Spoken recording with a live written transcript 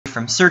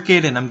from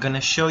Circuit, and I'm going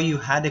to show you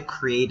how to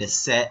create a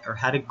set or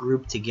how to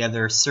group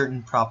together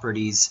certain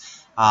properties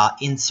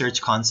in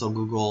Search Console,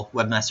 Google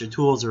Webmaster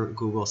Tools, or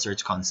Google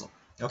Search Console.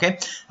 Okay,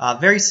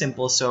 very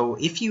simple. So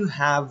if you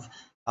have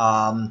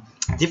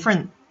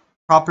different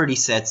property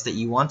sets that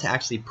you want to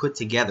actually put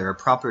together,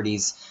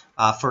 properties,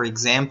 for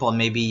example,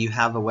 maybe you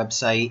have a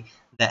website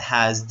that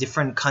has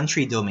different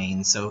country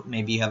domains. So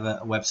maybe you have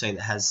a website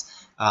that has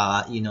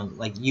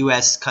like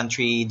US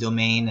country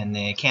domain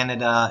and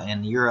Canada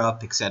and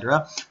Europe,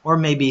 etc. Or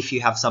maybe if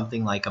you have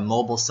something like a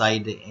mobile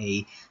site,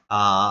 a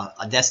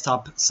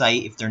desktop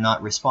site if they're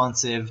not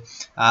responsive,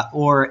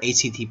 or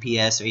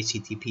HTTPS or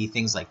HTTP,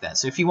 things like that.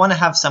 So if you want to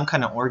have some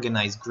kind of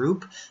organized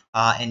group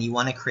and you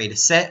want to create a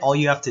set, all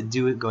you have to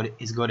do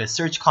is go to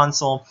Search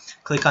Console,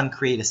 click on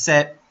Create a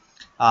Set.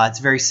 It's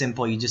very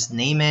simple. You just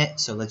name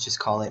it. So let's just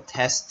call it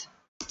Test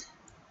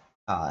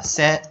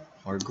Set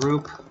or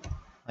Group,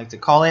 I like to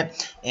call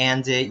it.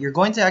 And you're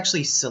going to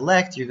actually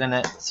select,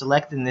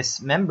 in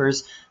this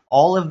members,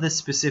 all of the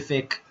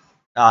specific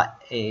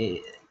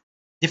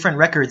different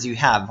records you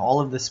have,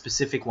 all of the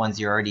specific ones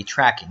you're already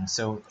tracking.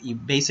 So you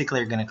basically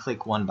are going to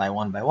click one by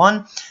one by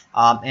one,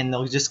 and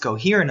they'll just go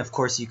here, and of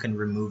course you can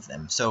remove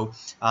them. So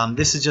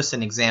this is just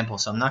an example,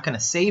 so I'm not going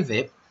to save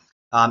it,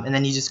 and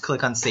then you just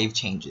click on Save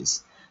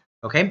Changes.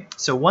 Okay,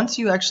 so once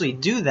you actually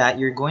do that,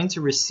 you're going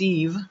to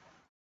receive,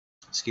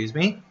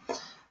 you're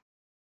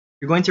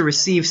going to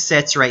receive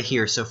sets right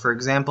here. So for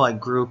example, I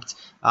grouped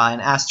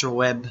an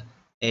AstroWeb,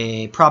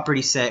 a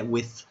property set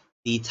with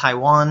the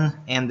Taiwan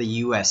and the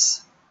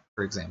US,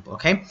 for example.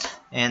 Okay,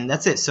 and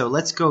that's it. So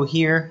let's go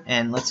here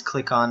and let's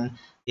click on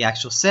the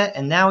actual set,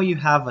 and now you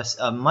have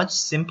a much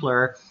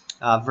simpler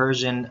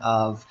version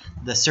of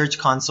the Search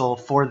Console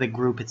for the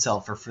group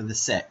itself, or for the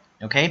set.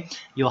 Okay,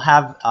 you'll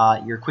have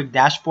your quick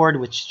dashboard,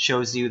 which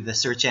shows you the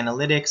search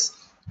analytics,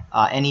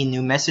 any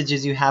new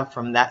messages you have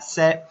from that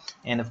set,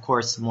 and of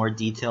course more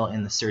detail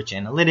in the search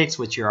analytics,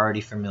 which you're already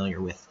familiar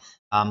with.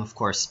 Of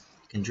course,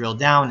 you can drill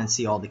down and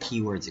see all the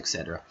keywords,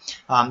 etc.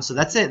 So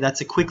that's it.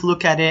 That's a quick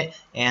look at it,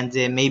 and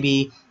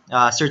maybe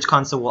Search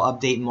Console will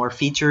update more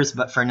features,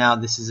 but for now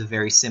this is a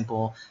very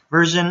simple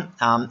version.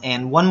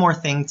 And one more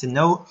thing to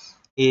note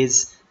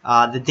is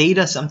the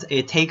data,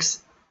 it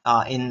takes,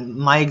 in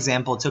my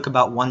example, it took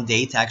about 1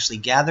 day to actually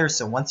gather.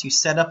 So once you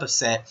set up a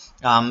set,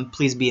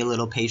 please be a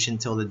little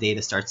patient till the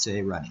data starts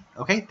running.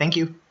 Okay, thank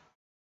you.